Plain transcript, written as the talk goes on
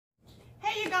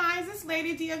it's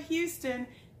Lady D of Houston.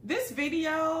 This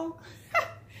video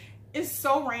is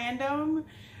so random.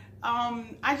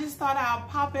 I just thought I'll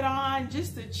pop it on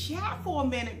just to chat for a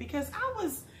minute because I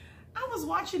was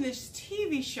watching this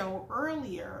TV show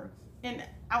earlier and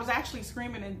I was actually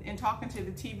screaming and talking to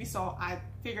the TV, so I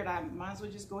figured I might as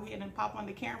well just go ahead and pop on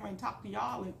the camera and talk to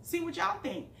y'all and see what y'all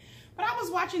think. But I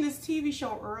was watching this TV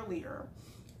show earlier,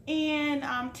 and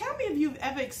tell me if you've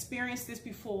ever experienced this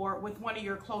before with one of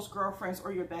your close girlfriends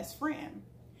or your best friend.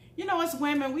 You know, as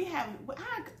women, we have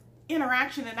our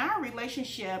interaction and our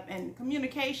relationship and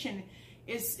communication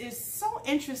is so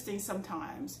interesting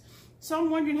sometimes. So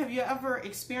I'm wondering, have you ever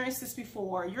experienced this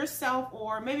before yourself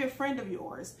or maybe a friend of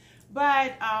yours?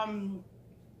 But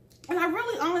and I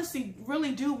really honestly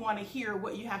really do want to hear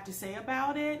what you have to say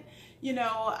about it. You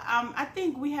know, I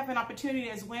think we have an opportunity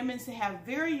as women to have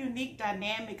very unique,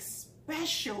 dynamic,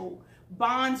 special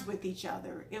bonds with each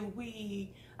other if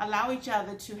we allow each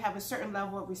other to have a certain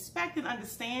level of respect and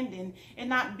understanding and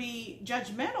not be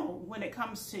judgmental when it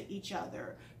comes to each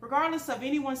other, regardless of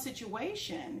anyone's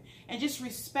situation, and just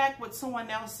respect what someone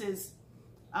else's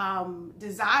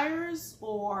desires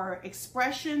or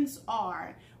expressions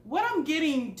are. What I'm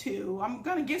getting to, I'm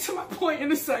going to get to my point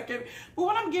in a second, but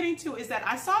what I'm getting to is that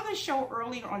I saw this show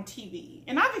earlier on TV,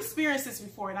 and I've experienced this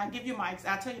before, and I'll tell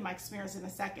you my experience in a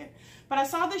second. But I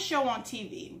saw this show on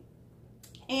TV,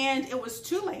 and it was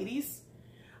two ladies,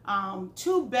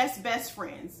 two best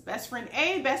friends, best friend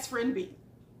A, best friend B.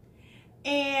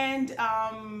 And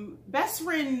best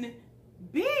friend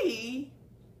B,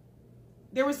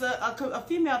 there was a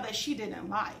female that she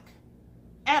didn't like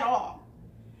at all.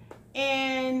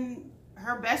 And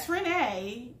her best friend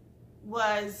A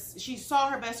she saw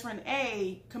her best friend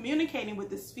A communicating with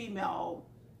this female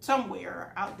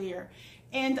somewhere out there.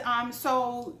 And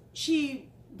so she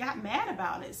got mad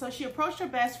about it. So she approached her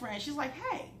best friend. She's like,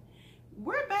 hey,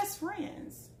 we're best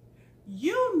friends.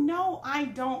 You know I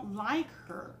don't like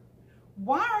her.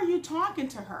 Why are you talking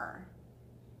to her?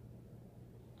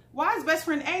 Why is best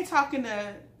friend A talking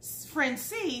to friend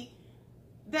C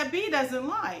that B doesn't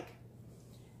like?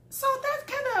 So that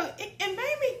kind of, it made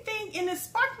me think, and it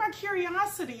sparked my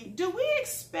curiosity. Do we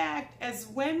expect as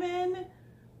women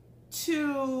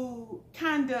to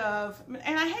kind of,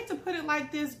 and I hate to put it like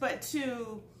this, but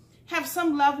to have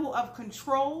some level of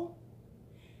control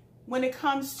when it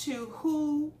comes to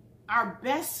who our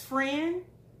best friend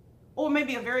or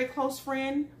maybe a very close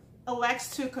friend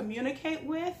elects to communicate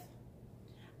with?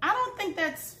 I don't think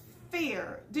that's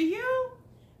fair. Do you?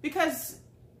 Because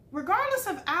regardless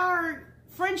of our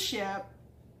friendship,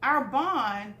 our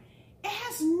bond, it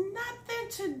has nothing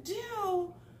to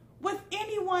do with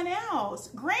anyone else.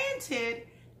 Granted,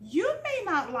 you may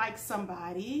not like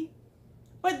somebody,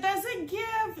 but does it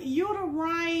give you the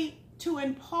right to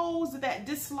impose that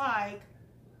dislike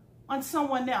on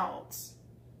someone else?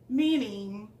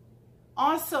 Meaning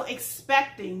also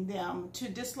expecting them to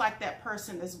dislike that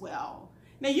person as well.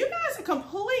 Now, you guys are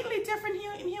completely different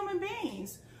human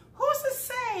beings. Who's to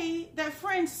say that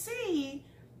friend C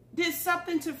did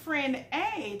something to friend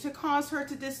A to cause her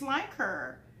to dislike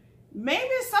her? Maybe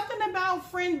it's something about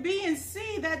friend B and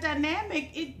C, that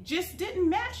dynamic, it just didn't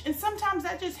match. And sometimes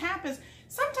that just happens.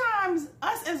 Sometimes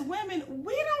us as women,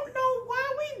 we don't know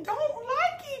why we don't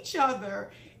like each other.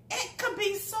 It could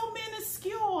be so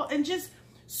minuscule and just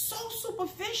so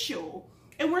superficial.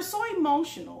 And we're so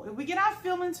emotional. If we get our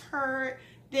feelings hurt,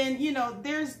 then, you know,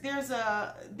 there's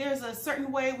a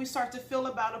certain way we start to feel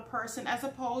about a person, as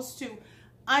opposed to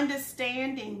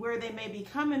understanding where they may be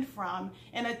coming from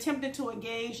and attempting to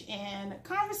engage in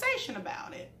conversation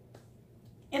about it.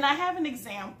 And I have an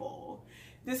example.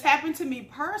 This happened to me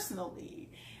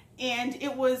personally, and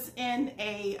it was in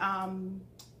a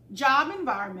job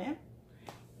environment.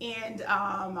 And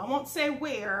I won't say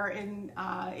where, and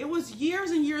it was years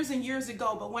and years and years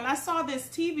ago, but when I saw this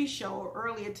TV show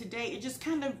earlier today, it just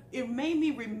it made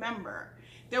me remember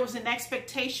there was an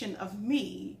expectation of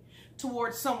me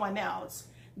towards someone else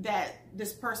that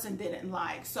this person didn't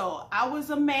like. So I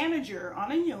was a manager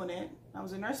on a unit. I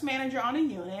was a nurse manager on a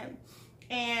unit,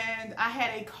 and I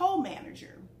had a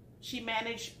co-manager. She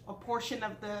managed a portion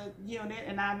of the unit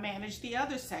and I managed the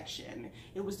other section.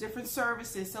 It was different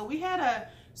services. So we had a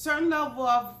certain level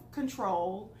of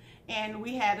control, and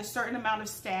we had a certain amount of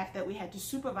staff that we had to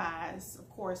supervise, of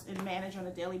course, and manage on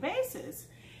a daily basis.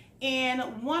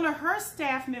 And one of her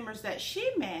staff members that she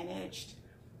managed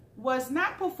was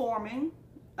not performing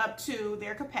up to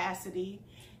their capacity.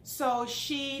 So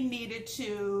she needed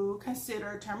to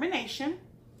consider termination.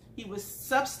 He was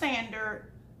substandard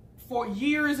for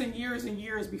years and years and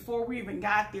years before we even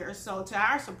got there. So to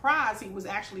our surprise, he was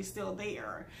actually still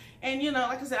there. And, you know,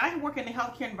 like I said, I work in the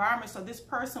healthcare environment, so this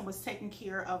person was taking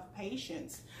care of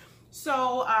patients.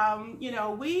 So, you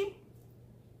know, we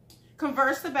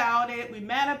conversed about it, we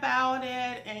met about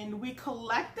it, and we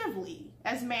collectively,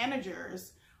 as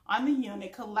managers on the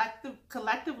unit,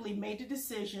 collectively made the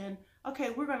decision,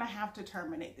 okay, we're going to have to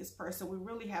terminate this person. We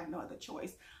really have no other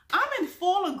choice. I'm in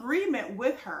full agreement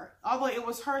with her. Although it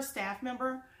was her staff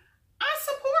member, I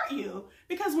support you,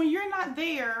 because when you're not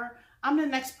there, I'm the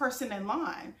next person in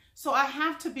line. So I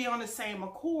have to be on the same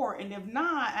accord. And if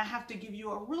not, I have to give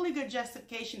you a really good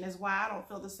justification as why I don't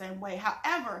feel the same way.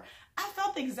 However, I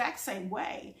felt the exact same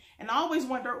way. And I always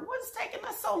wonder, what's taking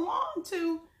us so long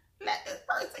to let this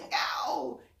person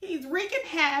go? He's wreaking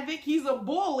havoc. He's a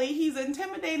bully. He's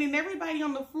intimidating everybody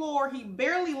on the floor. He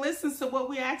barely listens to what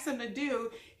we ask him to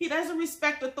do. He doesn't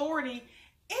respect authority.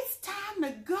 It's time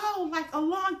to go, like a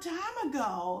long time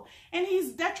ago. And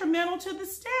he's detrimental to the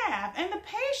staff and the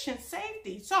patient's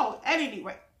safety. So at any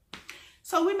rate,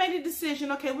 so we made a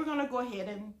decision, okay, we're going to go ahead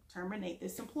and terminate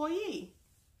this employee.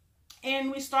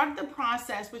 And we started the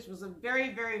process, which was a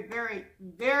very, very, very,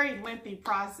 very lengthy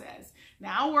process.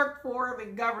 Now, I work for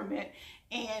the government,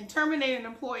 and terminating an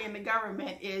employee in the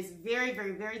government is very,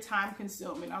 very, very time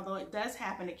consuming. Although it does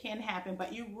happen, it can happen,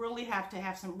 but you really have to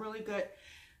have some really good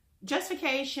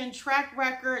justification, track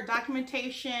record,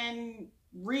 documentation,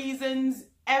 reasons,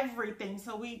 everything.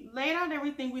 So we laid out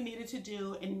everything we needed to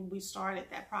do, and we started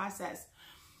that process.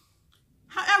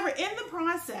 However, in the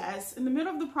process, in the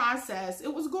middle of the process,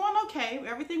 it was going okay.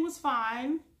 Everything was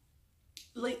fine.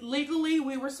 Legally,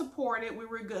 we were supported. We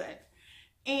were good.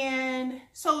 And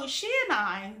so she and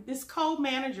I, this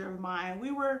co-manager of mine,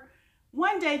 we were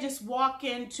one day just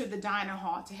walking to the dining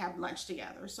hall to have lunch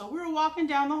together. So we were walking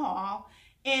down the hall,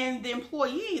 and the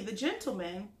employee, the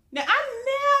gentleman, now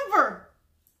I never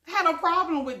had a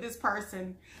problem with this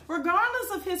person.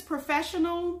 Regardless of his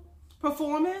professional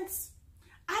performance,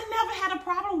 I never had a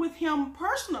problem with him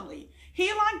personally.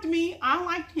 He liked me, I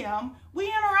liked him.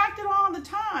 We interacted all the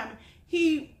time.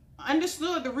 He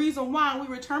understood the reason why we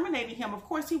were terminating him. Of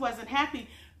course, he wasn't happy,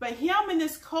 but him and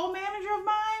this co-manager of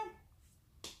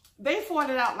mine, they fought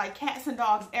it out like cats and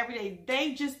dogs every day.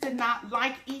 They just did not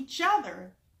like each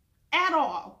other at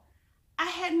all. I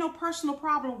had no personal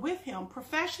problem with him.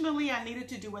 Professionally, I needed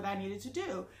to do what I needed to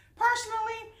do.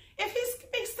 Personally, if he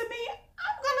speaks to me,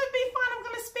 I'm going to be fine. I'm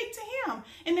going to speak to him.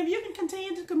 And if you can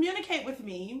continue to communicate with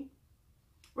me,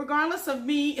 regardless of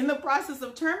me in the process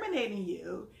of terminating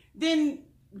you, then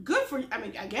good for you. I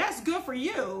mean, I guess good for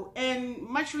you, and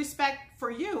much respect for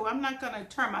you. I'm not going to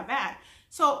turn my back.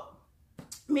 So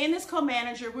me and this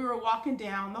co-manager, we were walking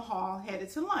down the hall headed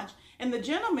to lunch, and the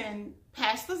gentleman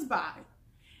passed us by,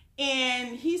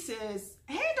 and he says,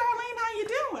 "Hey, Darlene, how you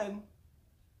doing?"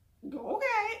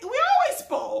 Okay. We always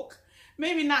spoke.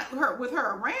 Maybe not with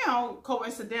her around,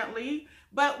 coincidentally,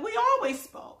 but we always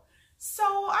spoke. So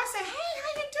I said, "Hey,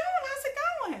 how you doing? How's it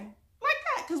going?" Like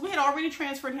that, because we had already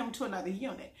transferred him to another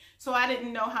unit. So I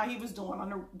didn't know how he was doing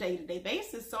on a day-to-day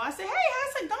basis. So I said, "Hey,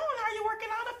 how's it going? How are you working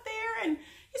out up there?" And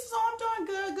he says, "Oh, I'm doing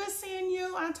good. Good seeing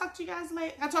you. I'll talk to you guys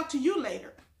later. I'll talk to you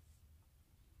later."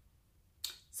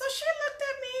 So she looked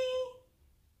at me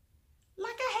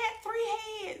like I had 3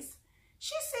 heads.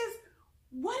 She says,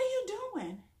 "What are you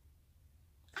doing?"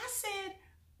 I said,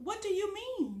 "What do you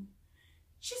mean?"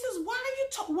 She says, why are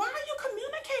you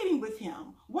communicating with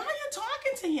him? Why are you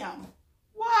talking to him?"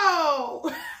 Whoa.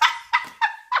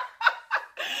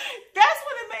 That's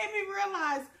when it made me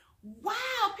realize,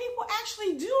 wow, people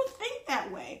actually do think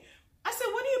that way. I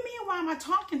said, "What do you mean, why am I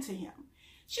talking to him?"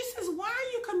 She says, "Why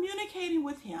are you communicating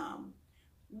with him?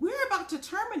 We're about to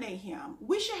terminate him.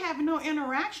 We should have no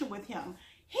interaction with him.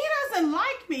 He doesn't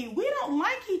like me. We don't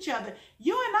like each other.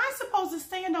 You and I are supposed to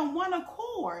stand on one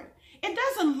accord. It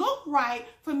doesn't look right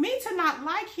for me to not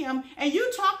like him and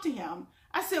you talk to him."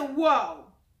 I said,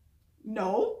 whoa,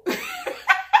 no.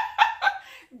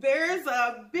 There's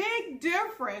a big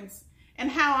difference in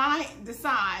how I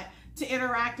decide to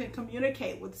interact and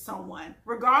communicate with someone,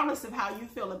 regardless of how you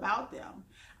feel about them.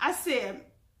 I said,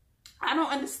 "I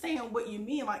don't understand what you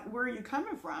mean. Like, where are you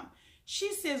coming from?"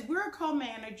 She says, "We're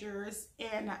co-managers,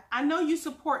 and I know you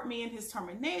support me in his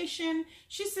termination."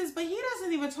 She says, "But he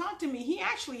doesn't even talk to me. He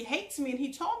actually hates me, and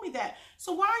he told me that.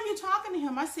 So why are you talking to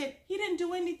him?" I said, "He didn't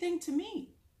do anything to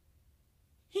me.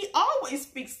 He always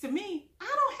speaks to me.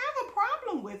 I don't have a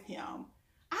problem with him.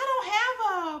 I don't have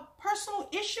a personal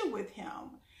issue with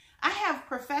him. I have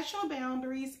professional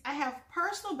boundaries. I have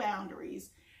personal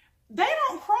boundaries. They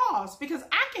don't cross because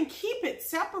I can keep it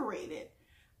separated.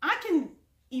 I can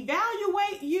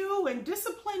evaluate you and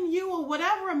discipline you or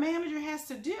whatever a manager has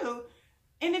to do.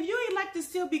 And if you elect to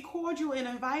still be cordial and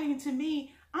inviting to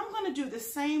me, I'm going to do the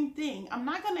same thing. I'm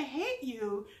not going to hate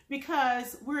you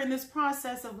because we're in this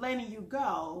process of letting you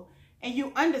go and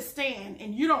you understand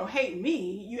and you don't hate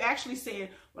me. You actually said,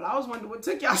 well, I was wondering what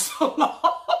took y'all so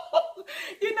long,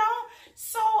 you know?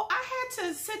 So I had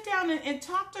to sit down and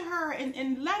talk to her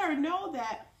and let her know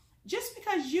that just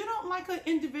because you don't like an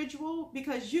individual,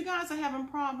 because you guys are having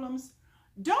problems,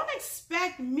 don't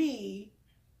expect me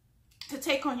to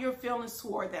take on your feelings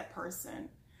toward that person,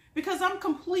 because I'm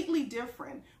completely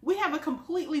different. We have a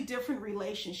completely different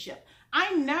relationship.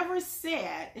 I never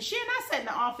said, and she and I sat in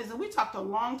the office and we talked a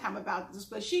long time about this,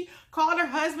 but she called her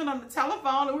husband on the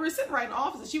telephone and we were sitting right in the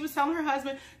office and she was telling her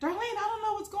husband, Darlene, I don't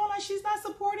know what's going on. She's not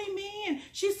supporting me and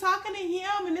she's talking to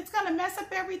him and it's going to mess up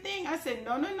everything. I said,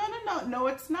 no,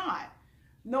 it's not.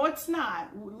 No, it's not.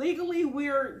 Legally,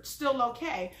 we're still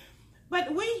okay. But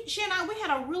she and I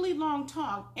had a really long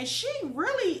talk, and she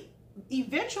really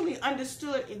eventually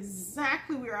understood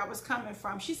exactly where I was coming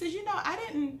from. She says, you know, I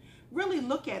didn't really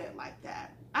look at it like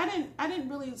that. I didn't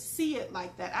really see it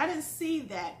like that. I didn't see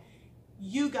that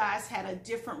you guys had a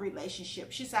different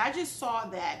relationship. She said, I just saw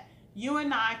that you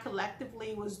and I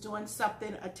collectively was doing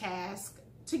something, a task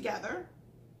together.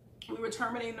 We were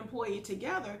terminating an employee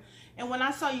together. And when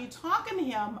I saw you talking to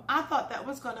him, I thought that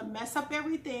was going to mess up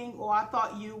everything, or I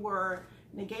thought you were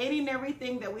negating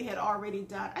everything that we had already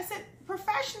done. I said,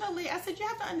 professionally, I said, you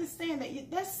have to understand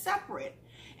that that's separate.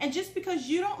 And just because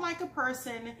you don't like a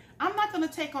person, I'm not going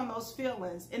to take on those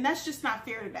feelings. And that's just not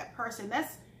fair to that person.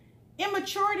 That's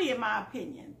immaturity, in my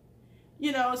opinion.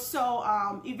 You know,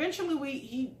 so eventually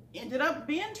he ended up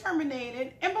being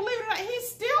terminated. And believe it or not, he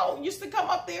still used to come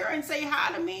up there and say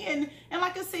hi to me. And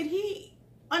like I said, he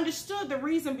understood the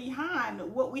reason behind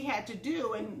what we had to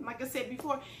do. And like I said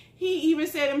before, he even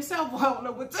said himself, well, I don't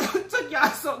know what took y'all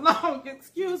so long,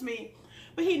 excuse me.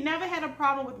 But he never had a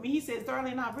problem with me. He says,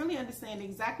 Darlene, I really understand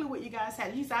exactly what you guys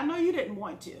had. He said, I know you didn't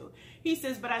want to. He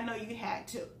says, but I know you had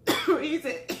to. He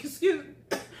said, excuse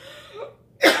me.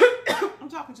 I'm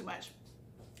talking too much.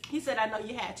 He said, I know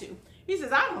you had to. He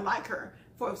says, I don't like her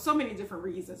for so many different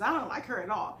reasons. I don't like her at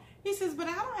all. He says, but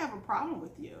I don't have a problem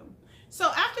with you.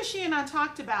 So after she and I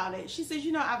talked about it, she says,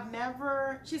 you know, I've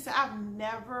never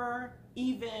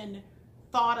even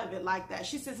thought of it like that.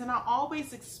 She says, and I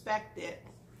always expected,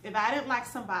 if I didn't like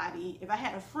somebody, if I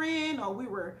had a friend or we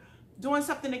were doing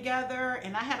something together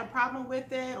and I had a problem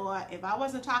with it, or if I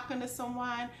wasn't talking to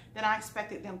someone, then I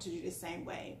expected them to do the same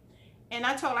way. And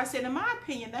I told her, I said, in my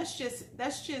opinion, that's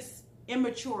just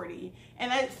immaturity.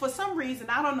 And for some reason,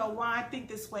 I don't know why I think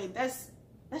this way. That's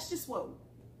just what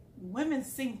women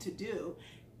seem to do.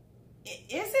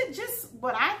 Is it just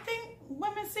what I think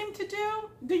women seem to do?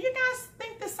 Do you guys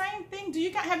think the same thing?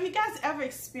 Have you guys ever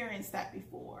experienced that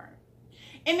before?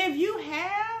 And if you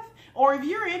have, or if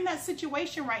you're in that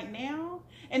situation right now,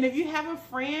 and if you have a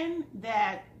friend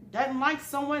that doesn't like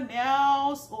someone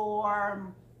else,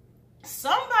 or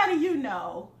somebody you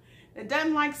know that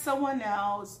doesn't like someone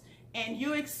else, and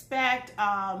you expect,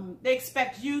 they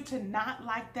expect you to not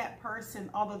like that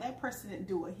person, although that person didn't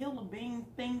do a hill of bean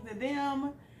thing to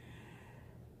them.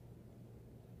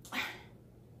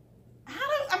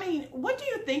 What do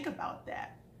you think about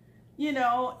that? You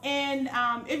know, and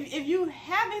if you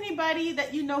have anybody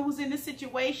that you know who's in this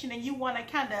situation and you want to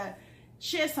kind of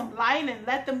shed some light and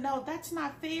let them know that's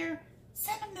not fair,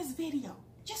 send them this video.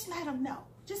 Just let them know.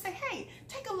 Just say, hey,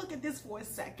 take a look at this for a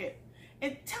second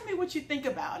and tell me what you think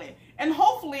about it. And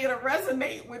hopefully it'll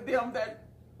resonate with them, that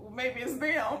maybe it's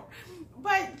them.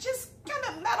 But just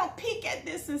kind of let them peek at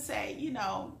this and say, you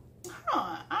know,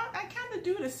 I kind of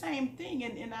do the same thing,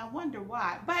 and I wonder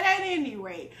why. But at any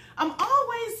rate, I'm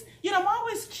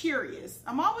always curious.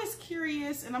 I'm always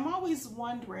curious, and I'm always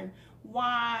wondering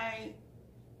why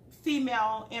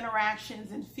female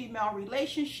interactions and female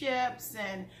relationships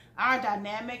and our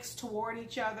dynamics toward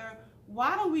each other,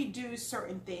 why do we do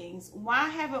certain things? Why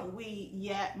haven't we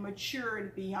yet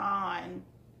matured beyond,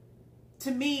 to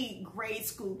me, grade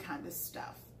school kind of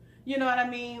stuff? You know what I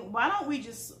mean? Why don't we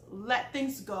just let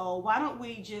things go? Why don't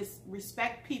we just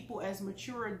respect people as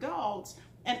mature adults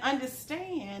and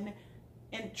understand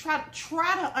and try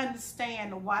to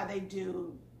understand why they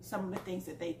do some of the things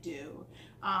that they do?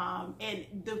 And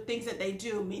the things that they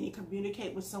do, meaning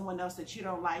communicate with someone else that you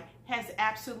don't like, has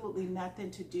absolutely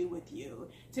nothing to do with you.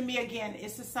 To me, again,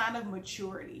 it's a sign of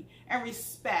maturity and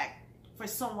respect for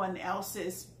someone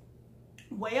else's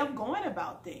way of going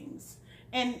about things.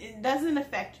 And it doesn't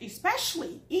affect,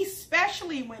 especially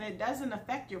when it doesn't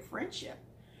affect your friendship.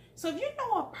 So if you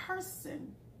know a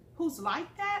person who's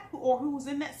like that or who's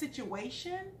in that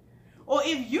situation. Or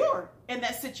if you're in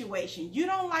that situation, you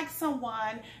don't like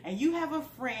someone and you have a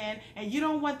friend and you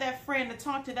don't want that friend to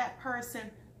talk to that person,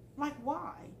 like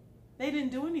why? They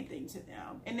didn't do anything to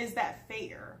them. And is that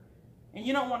fair? And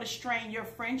you don't want to strain your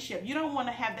friendship. You don't want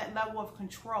to have that level of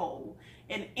control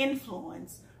and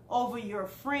influence over your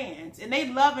friends. And they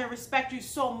love and respect you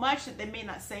so much that they may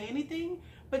not say anything.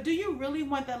 But do you really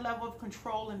want that level of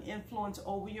control and influence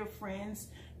over your friends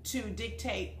to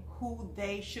dictate who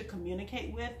they should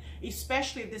communicate with,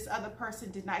 especially if this other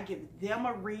person did not give them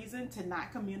a reason to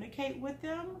not communicate with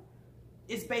them?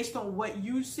 It's based on what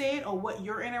you said or what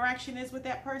your interaction is with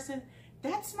that person.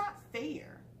 That's not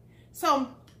fair. So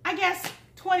I guess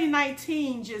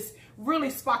 2019 just really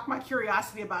sparked my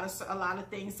curiosity about a lot of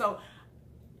things. So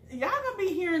y'all gonna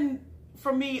be hearing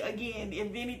from me again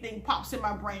if anything pops in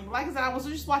my brain. Like I said, I was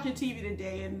just watching TV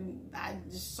today and I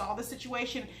just saw the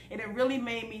situation, and it really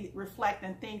made me reflect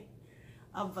and think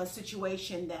of a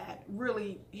situation that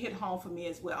really hit home for me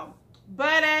as well.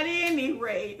 But at any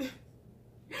rate,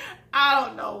 I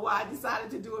don't know why I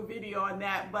decided to do a video on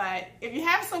that, but if you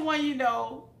have someone you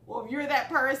know, or if you're that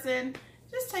person,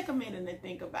 just take a minute and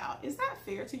think about, is that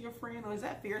fair to your friend or is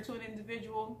that fair to an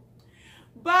individual?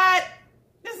 But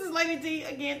this is Lady D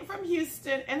again from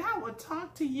Houston, and I will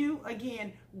talk to you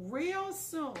again real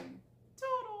soon.